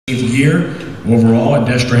year overall at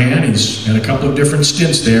Destrehan. He's had a couple of different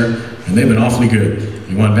stints there, and they've been awfully good.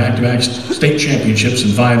 He won back-to-back state championships in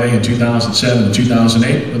 5A in 2007 and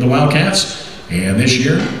 2008 with the Wildcats. And this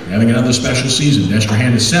year, having another special season.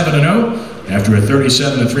 Destrehan is 7-0 after a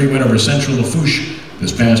 37-3 win over Central Lafourche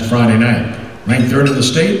this past Friday night. Ranked third in the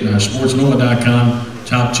state in our SportsNova.com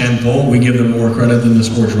top 10 poll. We give them more credit than the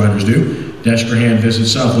sports writers do. Destrehan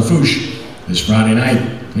visits South Lafourche this Friday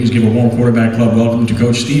night. Please give a warm quarterback club welcome to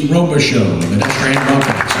Coach Steve Robicheaux of the Destrehan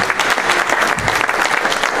Wildcats.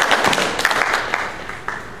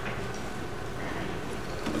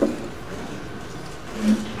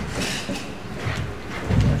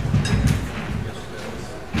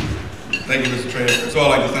 Thank you, Mr. Trahan. First of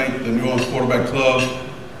all, I'd like to thank the New Orleans Quarterback Club,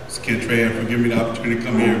 Mr. Ken Trahan, for giving me the opportunity to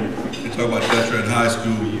come here and talk about Destrehan High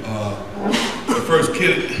School. The first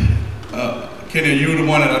kid, Kenny, you the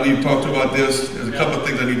one that I need to talk to about this. There's a couple of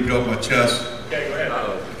things I need to get off my chest. Okay, go ahead.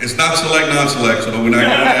 It's not select, non-select, so we're not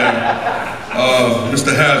going there.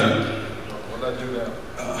 Mr. Hazard. What did I do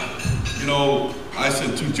now? You know, I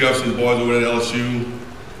sent 2 Jefferson boys over at LSU.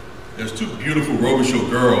 There's 2 beautiful Robicheaux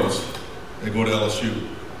girls that go to LSU.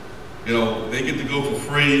 You know, they get to go for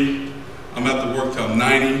free. I'm at to work till I'm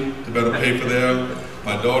 90 to better pay for them.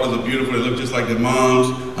 My daughters are beautiful, they look just like their moms.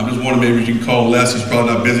 I'm just wondering maybe you can call Les, he's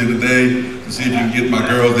probably not busy today, to see if you can get my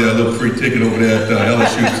girls there a little free ticket over there at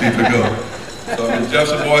LSU to see if they go. So if the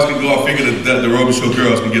Jefferson boys can go, I figure that the Robicheaux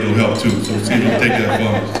girls can get a little help too, so we'll see if you can take that for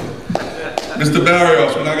me. Mr.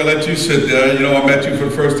 Barrios, we're not gonna let you sit there. You know, I met you for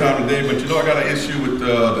the first time today, but you know I got an issue with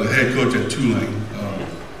the head coach at Tulane.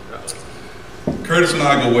 Curtis and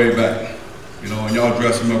I go way back, you know, and y'all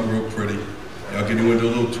dress him up real pretty. Y'all get him with the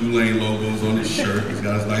little Tulane logos on his shirt. He's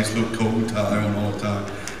got his nice little coat and tie on all the time.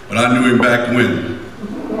 But I knew him back when.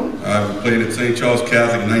 I played at St. Charles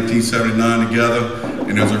Catholic in 1979 together,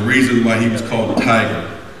 and there's a reason why he was called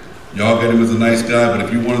Tiger. Y'all got him as a nice guy, but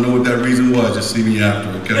if you want to know what that reason was, just see me after,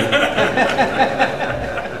 okay?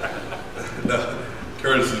 No,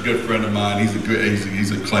 Curtis is a good friend of mine.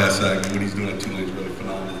 He's a class act, and what he's doing at Tulane is really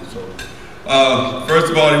phenomenal. So,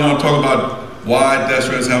 first of all, I want to talk about why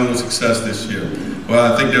Destrehan is having success this year.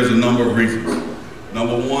 Well, I think there's a number of reasons.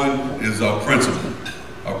 Number one is our principal.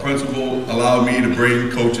 Our principal allowed me to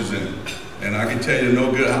bring coaches in. And I can tell you,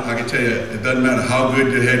 it doesn't matter how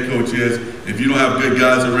good your head coach is, if you don't have good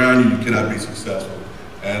guys around you, you cannot be successful.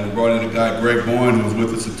 And we brought in a guy, Greg Bourne, who was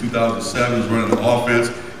with us in 2007, he's running the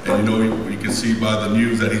offense. And you know, you can see by the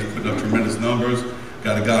news that he's putting up tremendous numbers.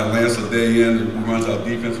 Got a guy, Lance Day who runs our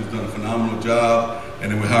defense, who's done a phenomenal job.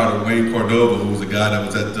 And then we hired Wayne Cordova, who was a guy that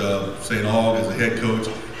was at St. Aug as a head coach,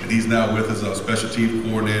 and he's now with us as our special team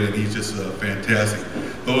coordinator, and he's just fantastic.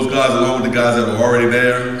 Those guys, along with the guys that are already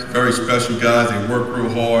there, very special guys, they work real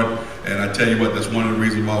hard, and I tell you what, that's one of the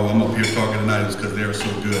reasons why I'm up here talking tonight is because they're so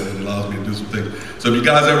good, and it allows me to do some things. So if you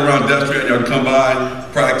guys ever around Destrehan, y'all can come by,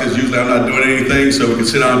 practice. Usually I'm not doing anything, so we can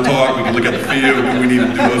sit down and talk, we can look at the field, what we need to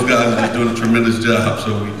do. Those guys are just doing a tremendous job,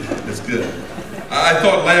 so it's good. I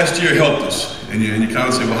thought last year helped us. And you kind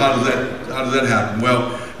of say, well, how does that happen?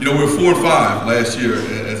 Well, you know, we were 4-5 last year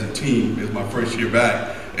as a team. It's my first year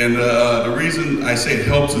back. And the reason I say it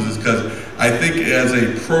helps us is because I think as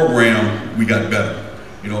a program, we got better.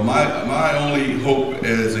 You know, my only hope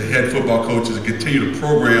as a head football coach is to continue the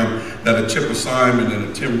program that a Chip Assignment and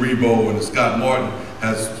a Tim Rebo and a Scott Martin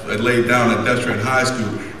has laid down at Destrehan High School.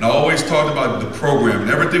 And I always talk about the program. And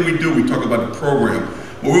everything we do, we talk about the program.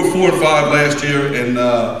 Well, we were 4-5 last year,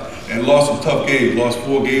 and lost some tough games, lost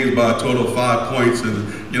 4 games by a total of 5 points,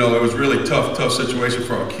 and you know, it was really tough situation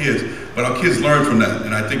for our kids, but our kids learned from that,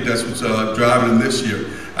 and I think that's what's driving them this year.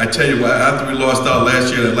 I tell you what, after we lost out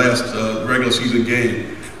last year, that last regular season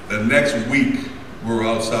game, the next week we were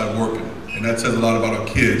outside working, and that says a lot about our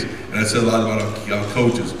kids, and that says a lot about our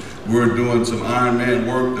coaches. We were doing some Ironman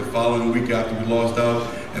work the following week after we lost out,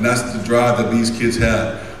 and that's the drive that these kids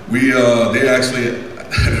have. They actually,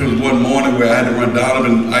 there was one morning where I had to run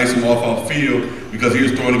Donovan and ice him off our field because he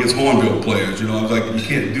was throwing against Hornbill players. You know, I was like, you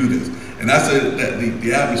can't do this. And that's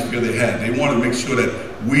the atmosphere they had. They wanted to make sure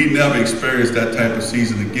that we never experience that type of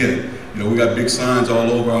season again. You know, we got big signs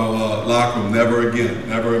all over our locker room, never again,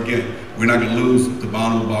 never again. We're not going to lose to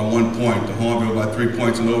Bonneville by 1 point, to Hornbill by 3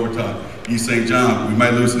 points in overtime. East St. John, we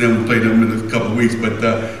might lose to them, we play them in a couple of weeks, but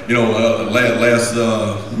you know, last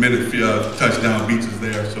minute touchdown beats us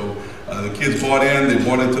there. So the kids bought in, they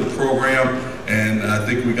bought into the program, and I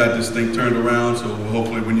think we got this thing turned around, so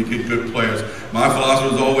hopefully when you get good players. My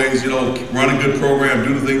philosophy is always, you know, run a good program,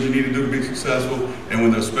 do the things you need to do to be successful, and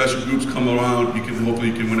when the special groups come around, hopefully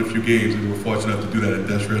you can win a few games, and we're fortunate enough to do that at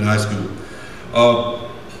Destrehan High School.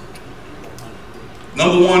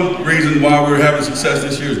 Number one reason why we're having success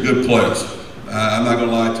this year is good players. I'm not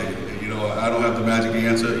gonna lie to you. You know, I don't have the magic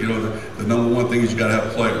answer. You know, the number one thing is you gotta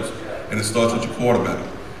have players, and it starts with your quarterback.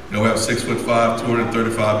 You know, we have 6'5",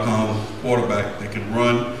 235-pound quarterback that can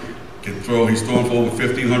run, can throw. He's thrown for over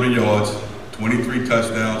 1,500 yards, 23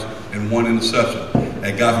 touchdowns, and 1 interception.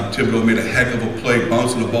 That guy from Thibodeau made a heck of a play,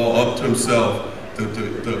 bouncing the ball up to himself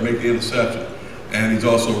to make the interception. And he's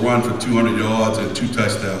also run for 200 yards and 2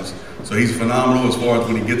 touchdowns. So he's phenomenal as far as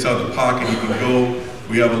when he gets out the pocket, he can go.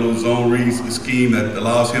 We have a little zone read scheme that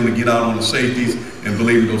allows him to get out on the safeties, and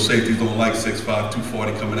believe me, those safeties don't like 6'5",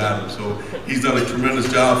 240 coming at him. So he's done a tremendous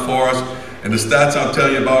job for us. And the stats I'll tell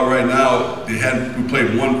you about right now, we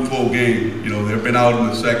played 1 full game. You know, they've been out in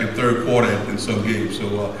the second, third quarter in some games.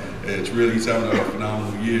 So it's really, he's having a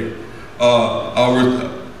phenomenal year. Our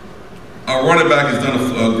running back has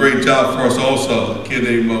done a great job for us also, a kid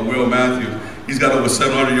named Will Matthews. He's got over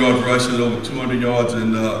 700 yards rushing, over 200 yards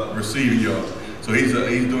in receiving yards. So he's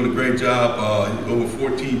doing a great job, over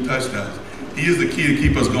 14 touchdowns. He is the key to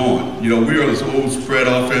keep us going. You know, we are this old spread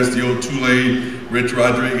offense, the old Tulane, Rich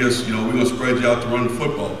Rodriguez. You know, we're going to spread you out to run the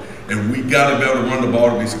football. And we got to be able to run the ball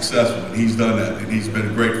to be successful. And he's done that, and he's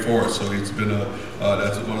been great for us. So it's been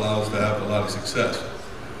that's what allows us to have a lot of success.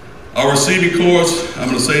 Our receiving corps, I'm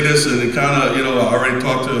going to say this, and it kind of, you know, I already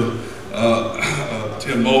talked to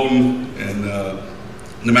Tim Moulton and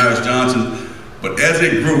Damaris Johnson, but as a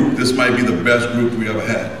group, this might be the best group we ever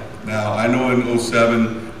had. Now, I know in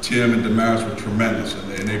 07, Tim and Damaris were tremendous,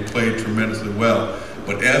 and they played tremendously well.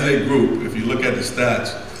 But as a group, if you look at the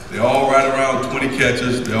stats, they're all right around 20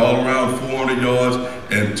 catches, they're all around 400 yards,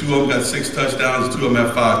 and 2 of them got 6 touchdowns, 2 of them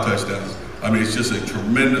have 5 touchdowns. I mean, it's just a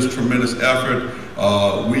tremendous, tremendous effort.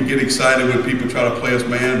 We get excited when people try to play us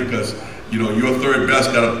man because, you know, your third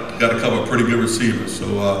best got to cover a pretty good receiver.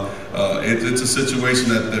 So it's a situation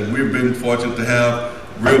that we've been fortunate to have.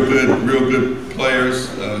 Real good players.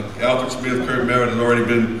 Alfred Smith, Kurt Merritt has already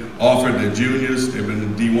been offered. They're juniors. They've been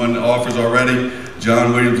in D1 offers already.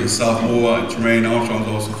 John Williams is a sophomore, and Tremaine Armstrong is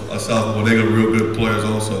also a sophomore. They got real good players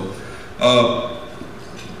also.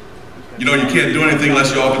 You know, you can't do anything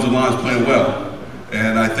unless your offensive line is playing well.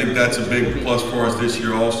 And I think that's a big plus for us this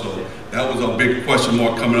year also. That was a big question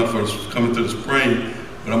mark coming through the spring.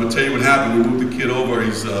 But I'm gonna tell you what happened. We moved the kid over.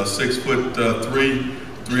 He's 6'3",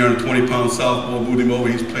 320-pound sophomore. Moved him over.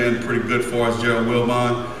 He's playing pretty good for us, Gerald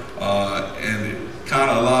Wilbon. And it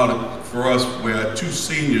kind of allowed it for us where 2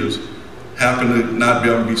 seniors happen to not be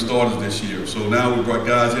able to be starters this year. So now we brought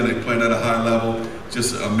guys in, they're playing at a high level.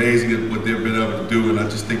 Just amazing at what they've been able to do, and I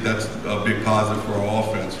just think that's a big positive for our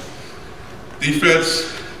offense. Defense,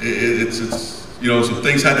 it's you know, some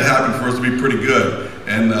things had to happen for us to be pretty good,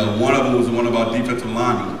 and one of them was one of our defensive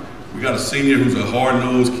linemen. We got a senior who's a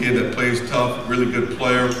hard-nosed kid that plays tough, really good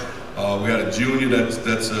player. We got a junior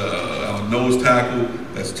that's a nose tackle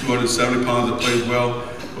that's 270 pounds that plays well.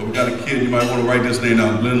 But we got a kid, you might want to write this name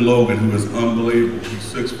down, Glenn Logan, who is unbelievable.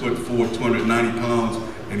 He's 6'4", 290 pounds,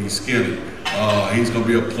 and he's skinny. He's going to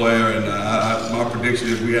be a player, and my prediction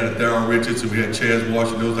is we had a Darryl Richards and we had Chaz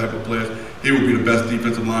Washington, those type of players. He will be the best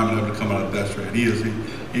defensive lineman ever to come out of Destrehan. He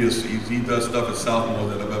does stuff at sophomore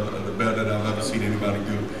that better than I've ever seen anybody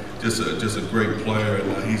do. Just a great player,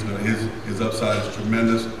 and his upside is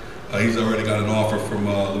tremendous. He's already got an offer from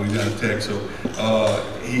Louisiana Tech, so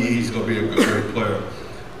he's going to be a great player.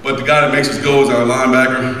 But the guy that makes us go is our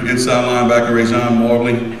linebacker, inside linebacker, Rajon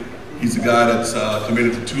Marbley. He's the guy that's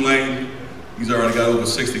committed to Tulane. He's already got over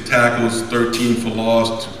 60 tackles, 13 for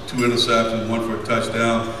loss, 2 interceptions, 1 for a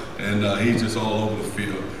touchdown, and he's just all over the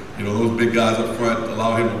field. You know, those big guys up front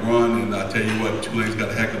allow him to run, and I tell you what, Tulane's got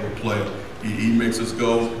a heck of a player. He makes us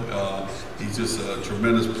go. He's just a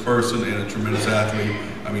tremendous person and a tremendous athlete.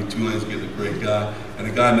 I mean, Tulane's getting a great guy. And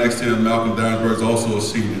the guy next to him, Malcolm Dansberg, is also a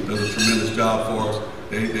senior. Does a tremendous job for us.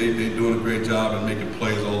 They're doing a great job at making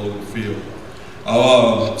plays all over the field.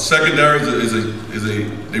 Secondary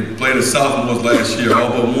they played as sophomores last year, all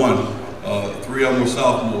but 1. 3 of them were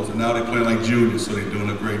sophomores, and now they're playing like juniors, so they're doing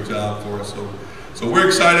a great job for us. So we're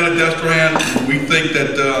excited at Destrehan. We think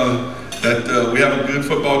that we have a good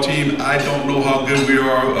football team. I don't know how good we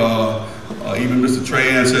are. Even Mr.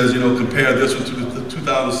 Trahan says, you know, compare this with the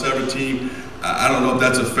 2017. I don't know if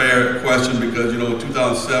that's a fair question because, you know, in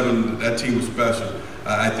 2007, that team was special.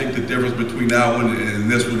 I think the difference between that one and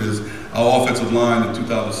this one is our offensive line in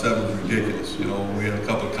 2007 was ridiculous. You know, we had a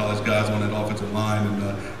couple of college guys on that offensive line,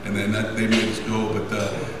 and then they made us go. But,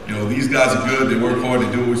 you know, these guys are good. They work hard. They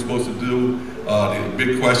do what we're supposed to do. The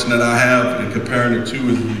big question that I have in comparing the two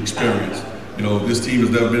is the experience. You know, this team has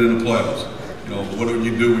never been in the playoffs. You know, what do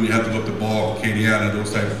you do when you have to go up to Ball, Acadiana,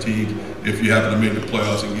 those type of teams, if you happen to make the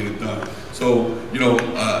playoffs and get it done? So, you know,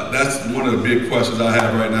 that's one of the big questions I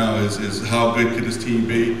have right now is how good can this team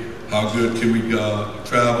be? How good can we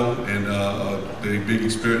travel? And the big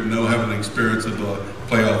experience, having the experience of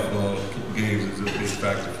playoff games is a big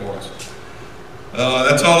factor for us.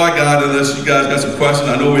 That's all I got, unless you guys got some questions.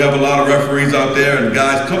 I know we have a lot of referees out there, and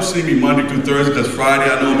guys, come see me Monday through Thursday, because Friday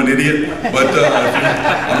I know I'm an idiot, but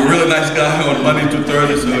I'm a really nice guy on Monday through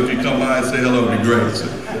Thursday, so if you come by and say hello, it'd be great. So.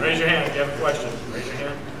 Raise your hand if you have a question. Raise your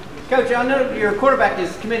hand. Coach, I know your quarterback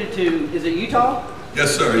is committed to, is it Utah?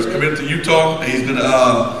 Yes, sir. He's committed to Utah. He's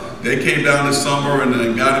gonna. They came down this summer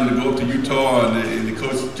and got him to go up to Utah, and the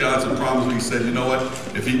Coach Johnson promised me. He said, you know what?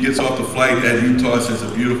 If he gets off the flight at Utah, it's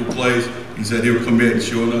a beautiful place. He said he'll commit, and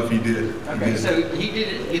sure enough, he did. Okay, so he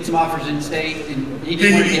did get some offers in state, and he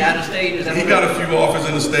didn't want to get out of state. Is that he got a few offers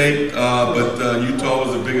in the state, but Utah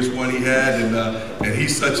was the biggest one he had, and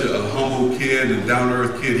he's such a humble kid and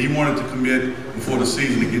down-to-earth kid. He wanted to commit before the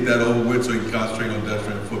season to get that over with, so he can concentrate on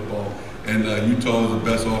Destrehan football. And Utah was the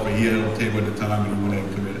best offer he had on the table at the time, and he went ahead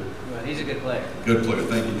and committed. Well, he's a good player. Good player.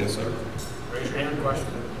 Thank you. Yes, sir. Raise your hand. Question.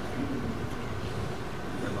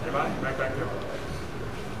 Anybody? Back there.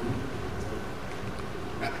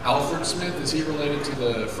 Alfred Smith, is he related to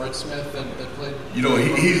the Fred Smith that played? You know,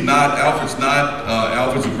 he's not. Alfred's not.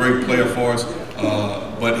 Alfred's a great player for us.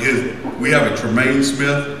 But we have a Tremaine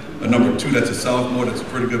Smith, a number 2 that's a sophomore, that's a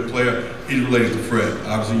pretty good player. He's related to Fred.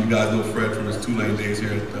 Obviously, you guys know Fred from his Tulane days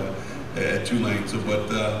here at Tulane. So,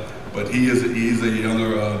 but he's a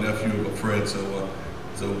younger nephew of Fred. So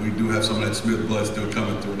we do have some of that Smith blood still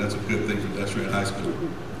coming through, and that's a good thing for Destrehan High School.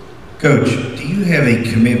 Coach, do you have a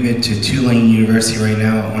commitment to Tulane University right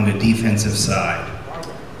now on the defensive side?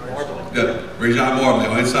 Yeah, Rajon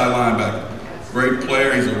Marbley, inside linebacker. Great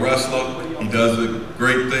player, he's a wrestler. He does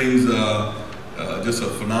great things, just a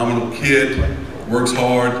phenomenal kid, works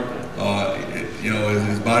hard. You know,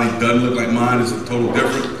 his body doesn't look like mine, it's totally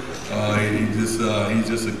different. He's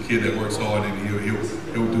just a kid that works hard, and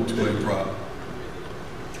he'll do Tulane proud.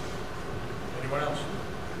 Anyone else?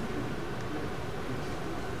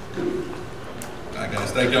 All right,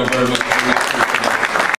 guys, thank y'all very much.